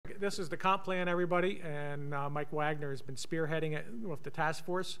this is the comp plan, everybody, and Mike Wagner has been spearheading it with the task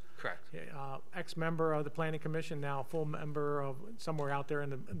force. Correct. Ex-member of the Planning Commission, now full member of somewhere out there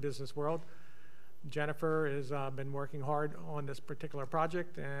in the business world. Jennifer has been working hard on this particular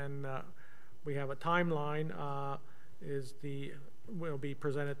project, and we have a timeline. Will be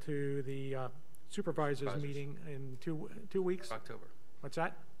presented to the supervisors meeting in two weeks. October. What's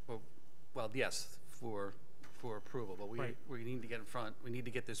that? Well, yes, for approval, but we need to get in front. We need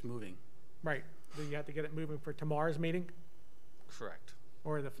to get this moving. Right. Do you have to get it moving for tomorrow's meeting? Correct.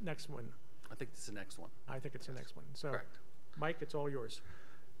 Or the next one? I think it's the next one. I think it's the next one. So, correct. Mike, it's all yours.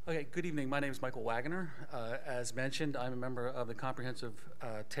 Okay, good evening. My name is Michael Wagner. As mentioned, I'm a member of the Comprehensive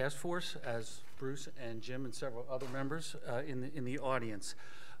Task Force, as Bruce and Jim and several other members in the audience.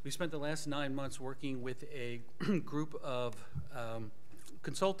 We spent the last 9 months working with a group of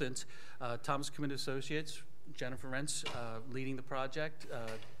consultants, Thomas Committ Associates, Jennifer Rentz leading the project,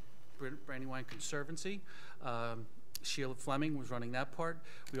 Brandywine Conservancy, Sheila Fleming was running that part.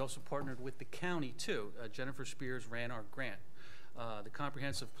 We also partnered with the county too. Jennifer Spears ran our grant. The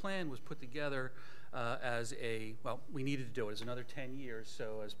comprehensive plan was put together we needed to do it. It's another 10 years,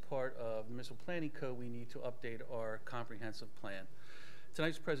 so as part of the Municipal Planning Code, we need to update our comprehensive plan.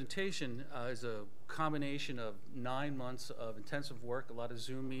 Tonight's presentation is a combination of 9 months of intensive work, a lot of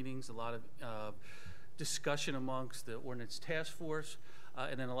Zoom meetings, a lot of discussion amongst the ordinance task force,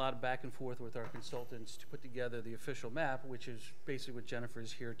 and then a lot of back and forth with our consultants to put together the official map, which is basically what Jennifer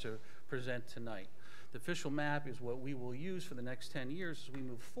is here to present tonight. The official map is what we will use for the next 10 years as we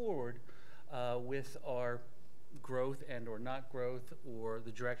move forward with our growth and or not growth, or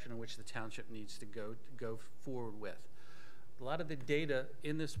the direction in which the township needs to go forward with. A lot of the data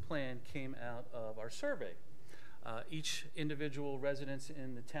in this plan came out of our survey. Each individual residence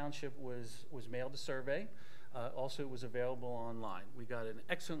in the township was mailed a survey. Also, it was available online. We got an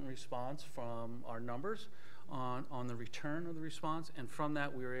excellent response from our numbers on the return of the response, and from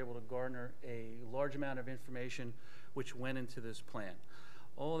that we were able to garner a large amount of information which went into this plan.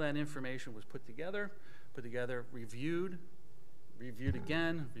 All that information was put together, reviewed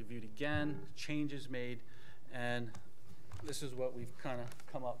again, changes made, and this is what we've kind of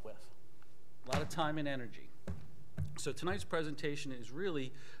come up with. A lot of time and energy. So tonight's presentation is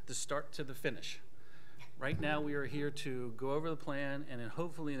really the start to the finish. Right now we are here to go over the plan, and then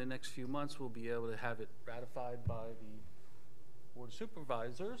hopefully in the next few months we'll be able to have it ratified by the Board of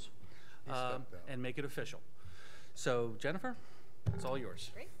Supervisors and make it official. So Jennifer, it's all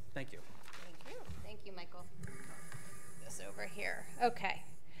yours. Great. Thank you. Thank you. Thank you, Michael. This over here. Okay.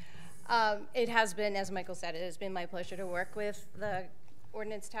 It has been, as Michael said, it has been my pleasure to work with the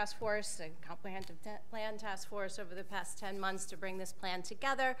Ordinance Task Force and Comprehensive Plan Task Force over the past 10 months to bring this plan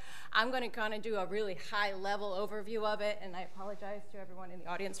together. I'm going to kind of do a really high-level overview of it, and I apologize to everyone in the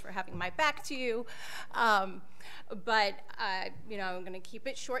audience for having my back to you. I'm going to keep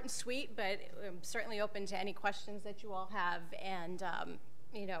it short and sweet, but I'm certainly open to any questions that you all have. And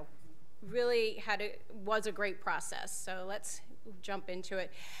really was a great process. So let's jump into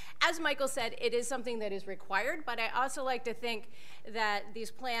it. As Michael said, it is something that is required, but I also like to think that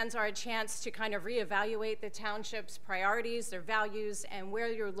these plans are a chance to kind of reevaluate the township's priorities, their values, and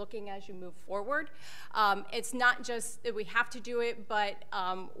where you're looking as you move forward. It's not just that we have to do it, but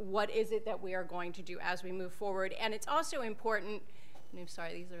what is it that we are going to do as we move forward. And it's also important, I'm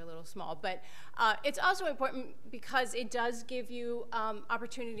sorry, these are a little small, but it's also important because it does give you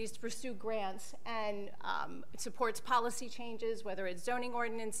opportunities to pursue grants, and it supports policy changes, whether it's zoning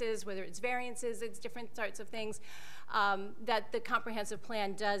ordinances, whether it's variances, it's different sorts of things that the comprehensive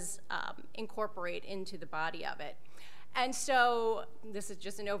plan does incorporate into the body of it. And so this is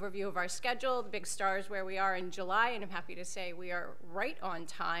just an overview of our schedule. The big stars where we are in July, and I'm happy to say we are right on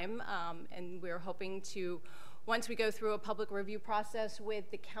time, and we're hoping to, once we go through a public review process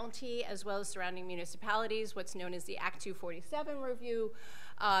with the county as well as surrounding municipalities, what's known as the Act 247 review,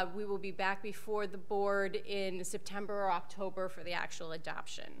 we will be back before the board in September or October for the actual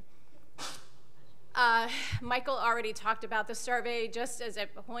adoption. Michael already talked about the survey. Just as a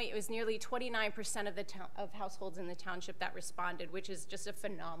point, it was nearly 29% of households in the township that responded, which is just a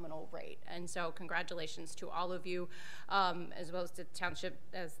phenomenal rate. And so congratulations to all of you, as well as to the township,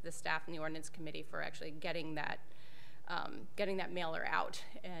 as the staff and the ordinance committee, for actually getting that mailer out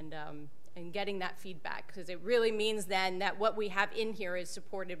and getting that feedback, because it really means then that what we have in here is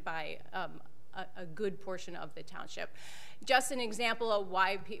supported by a good portion of the township. Just an example of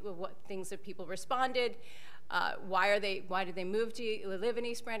what things that people responded. Why did they move to live in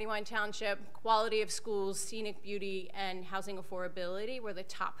East Brandywine Township? Quality of schools, scenic beauty, and housing affordability were the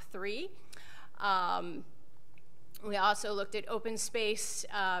top three. We also looked at open space,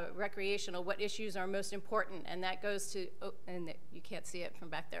 recreational, what issues are most important, and that goes to, oh, and you can't see it from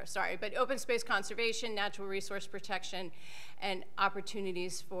back there, sorry, but open space conservation, natural resource protection, and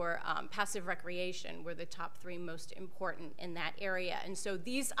opportunities for passive recreation were the top 3 most important in that area. And so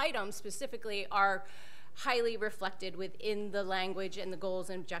these items specifically are highly reflected within the language and the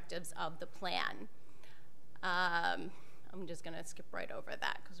goals and objectives of the plan. I'm just going to skip right over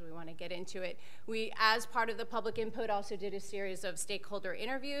that because we want to get into it. We, as part of the public input, also did a series of stakeholder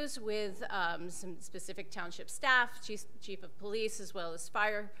interviews with some specific township staff, chief of police, as well as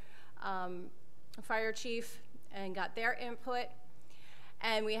fire chief, and got their input.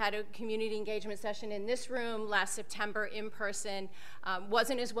 And we had a community engagement session in this room last September in person.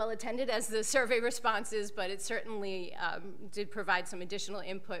 Wasn't as well attended as the survey responses, but it certainly did provide some additional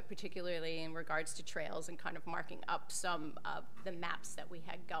input, particularly in regards to trails and kind of marking up some of the maps that we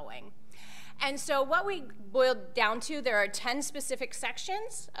had going. And so what we boiled down to, there are 10 specific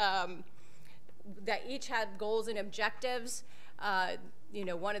sections that each have goals and objectives. You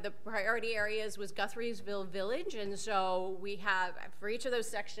know, one of the priority areas was Guthriesville Village, and so we have, for each of those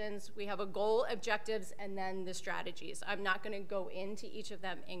sections, we have a goal, objectives, and then the strategies. I'm not going to go into each of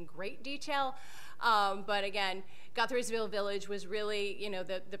them in great detail, but again, Guthriesville Village was really, you know,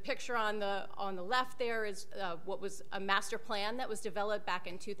 the picture on the left there is what was a master plan that was developed back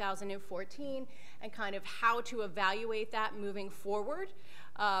in 2014, and kind of how to evaluate that moving forward.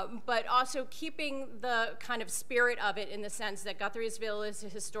 But also keeping the kind of spirit of it in the sense that Guthriesville is a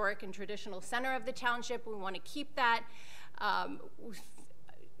historic and traditional center of the township. We want to keep that,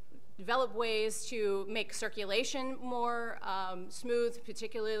 develop ways to make circulation more smooth,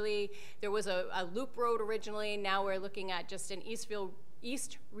 particularly there was a loop road originally. Now we're looking at just an East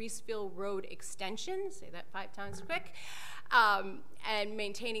Reeseville Road extension, say that 5 times quick. And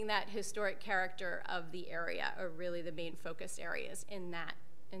maintaining that historic character of the area are really the main focus areas in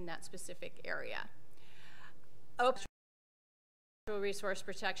that specific area. Natural resource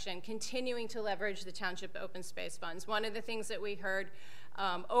protection, continuing to leverage the township open space funds. One of the things that we heard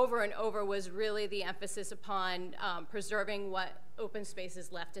over and over was really the emphasis upon preserving what open space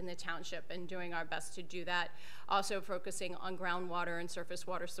is left in the township and doing our best to do that. Also focusing on groundwater and surface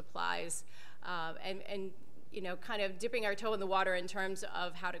water supplies, and you know, kind of dipping our toe in the water in terms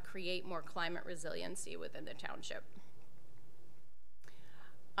of how to create more climate resiliency within the township.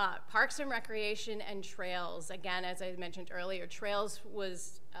 Parks and recreation and trails. Again, as I mentioned earlier, trails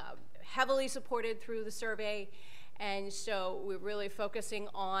was heavily supported through the survey, and so we're really focusing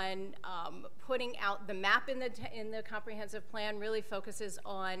on putting out the map in the comprehensive plan. Really focuses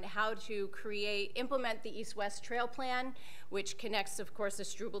on how to implement the East-West Trail Plan, which connects, of course, the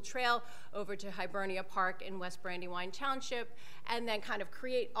Struble Trail over to Hibernia Park in West Brandywine Township, and then kind of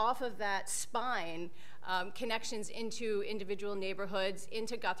create off of that spine connections into individual neighborhoods,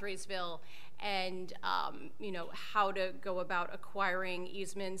 into Guthriesville, and you know, how to go about acquiring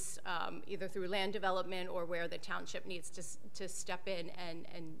easements either through land development or where the township needs to step in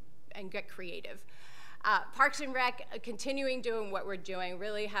and get creative. Parks and Rec, continuing doing what we're doing,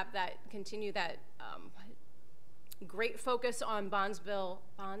 really have that, continue that great focus on Bondsville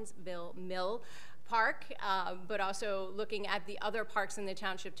Mill Park, but also looking at the other parks in the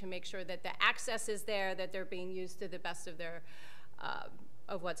township to make sure that the access is there, that they're being used to the best of their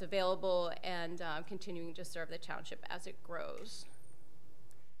of what's available, and continuing to serve the township as it grows.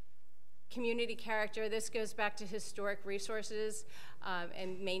 Community character, this goes back to historic resources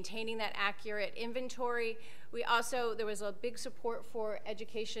and maintaining that accurate inventory. We also, there was a big support for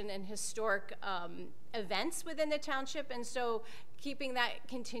education and historic events within the township, and so keeping that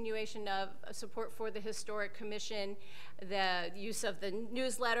continuation of support for the Historic Commission, the use of the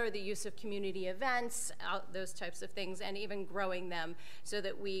newsletter, the use of community events, those types of things, and even growing them so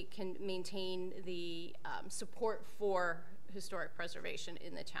that we can maintain the support for historic preservation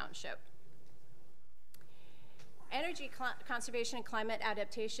in the township. Energy conservation and climate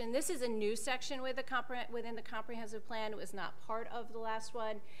adaptation. This is a new section within the comprehensive plan. It was not part of the last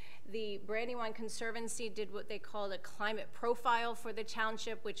one. The Brandywine Conservancy did what they called a climate profile for the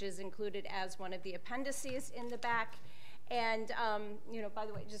township, which is included as one of the appendices in the back. And, you know, by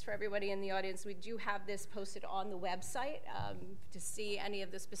the way, just for everybody in the audience, we do have this posted on the website to see any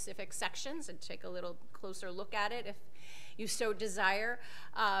of the specific sections and take a little closer look at it if you so desire.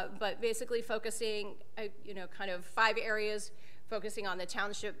 But basically focusing, you know, kind of 5 areas, focusing on the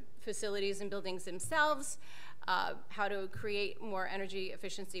township facilities and buildings themselves, how to create more energy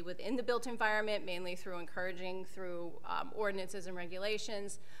efficiency within the built environment, mainly through encouraging through ordinances and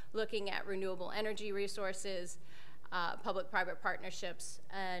regulations, looking at renewable energy resources, public-private partnerships,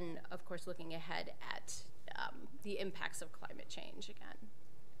 and of course looking ahead at the impacts of climate change again.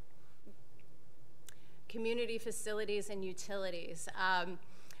 Community facilities and utilities.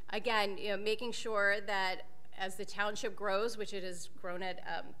 Again, making sure that as the township grows, which it has grown at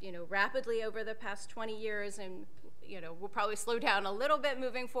rapidly over the past 20 years, and we'll probably slow down a little bit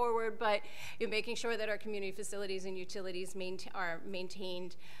moving forward, but making sure that our community facilities and utilities are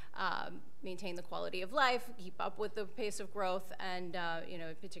maintained, maintain the quality of life, keep up with the pace of growth, and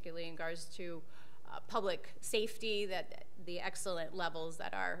particularly in regards to public safety, that the excellent levels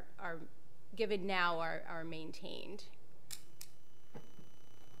that are given now are maintained.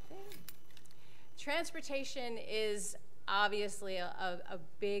 Okay. Transportation is obviously a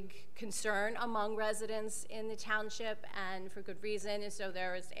big concern among residents in the township, and for good reason. And so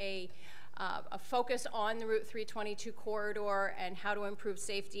there is a focus on the Route 322 corridor and how to improve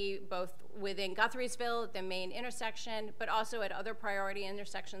safety both within Guthriesville, the main intersection, but also at other priority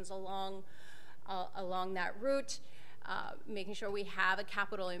intersections along that route. Making sure we have a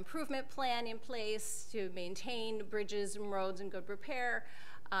capital improvement plan in place to maintain bridges and roads in good repair.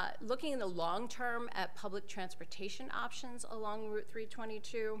 Looking in the long term at public transportation options along Route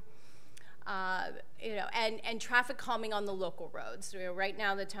 322. And traffic calming on the local roads. Right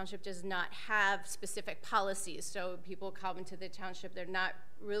now, the township does not have specific policies, so people come into the township, there's not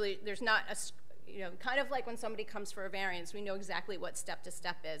a, kind of like when somebody comes for a variance, we know exactly what step to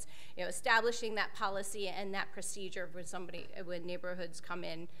step is. Establishing that policy and that procedure when neighborhoods come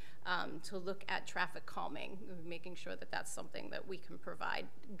in to look at traffic calming, making sure that that's something that we can provide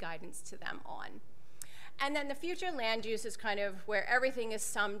guidance to them on. And then the future land use is kind of where everything is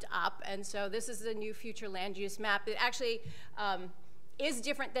summed up. And so this is the new future land use map. It actually is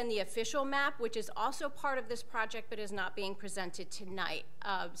different than the official map, which is also part of this project, but is not being presented tonight.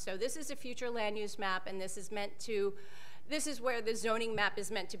 So this is a future land use map, and this is where the zoning map is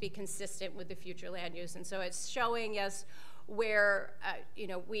meant to be consistent with the future land use. And so it's showing us where,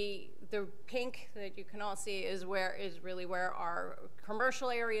 the pink that you can all see is really where our commercial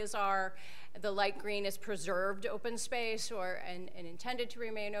areas are. The light green is preserved open space and intended to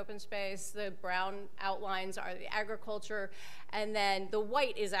remain open space. The brown outlines are the agriculture, and then the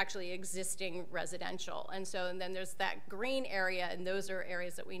white is actually existing residential. And then there's that green area, and those are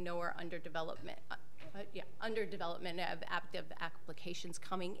areas that we know are under development. Under development of active applications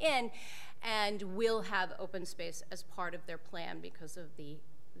coming in, and will have open space as part of their plan because of the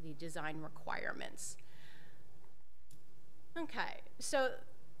design requirements. Okay, so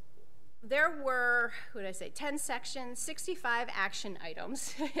there were, 10 sections, 65 action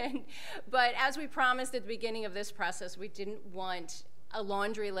items. But as we promised at the beginning of this process, we didn't want a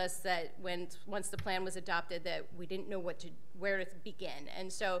laundry list that once the plan was adopted that we didn't know where to begin.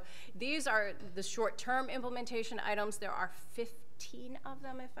 And so these are the short-term implementation items. There are 15 of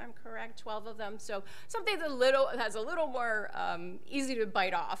them, if I'm correct, 12 of them. So something that's a little more easy to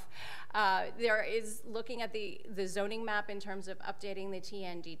bite off. There is looking at the zoning map in terms of updating the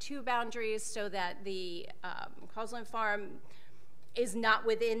TND2 boundaries so that the Causland Farm is not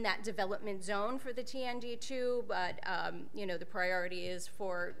within that development zone for the TND2, but the priority is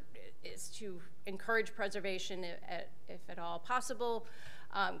to encourage preservation if at all possible.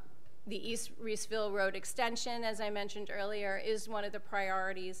 The East Reeseville Road extension, as I mentioned earlier, is one of the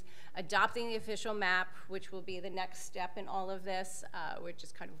priorities. Adopting the official map, which will be the next step in all of this. We're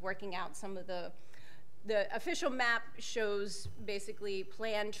just kind of working out some of the official map shows basically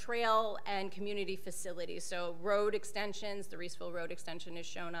planned trail and community facilities. So road extensions, the Reeseville Road extension is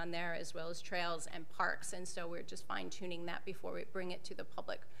shown on there, as well as trails and parks. And so we're just fine tuning that before we bring it to the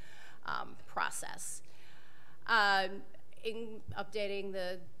public process. In updating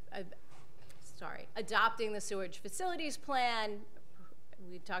adopting the sewage facilities plan.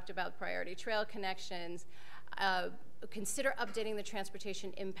 We talked about priority trail connections. Consider updating the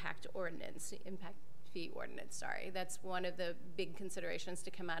transportation impact fee ordinance, sorry. That's one of the big considerations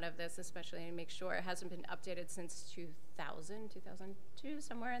to come out of this, especially to make sure it hasn't been updated since 2002,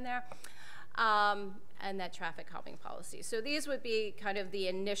 somewhere in there. And that traffic calming policy. So these would be kind of the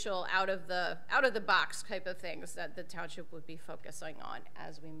initial out of the box type of things that the township would be focusing on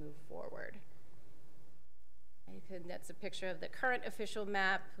as we move forward. And that's a picture of the current official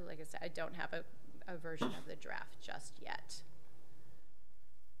map. Like I said, I don't have a version of the draft just yet.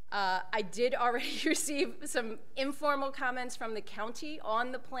 I did already receive some informal comments from the county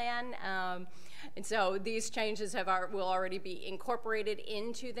on the plan. And so these changes will already be incorporated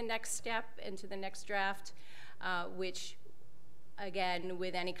into the next step, into the next draft, which, again,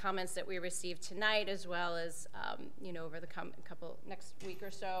 with any comments that we received tonight, as well as over the next week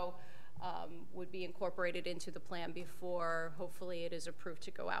or so, would be incorporated into the plan before hopefully it is approved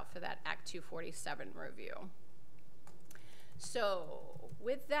to go out for that Act 247 review. So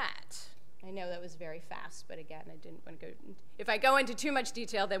with that, I know that was very fast, but again, I didn't want to go, if I go into too much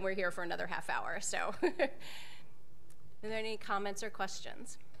detail, then we're here for another half hour, so. Are there any comments or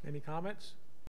questions? Any comments?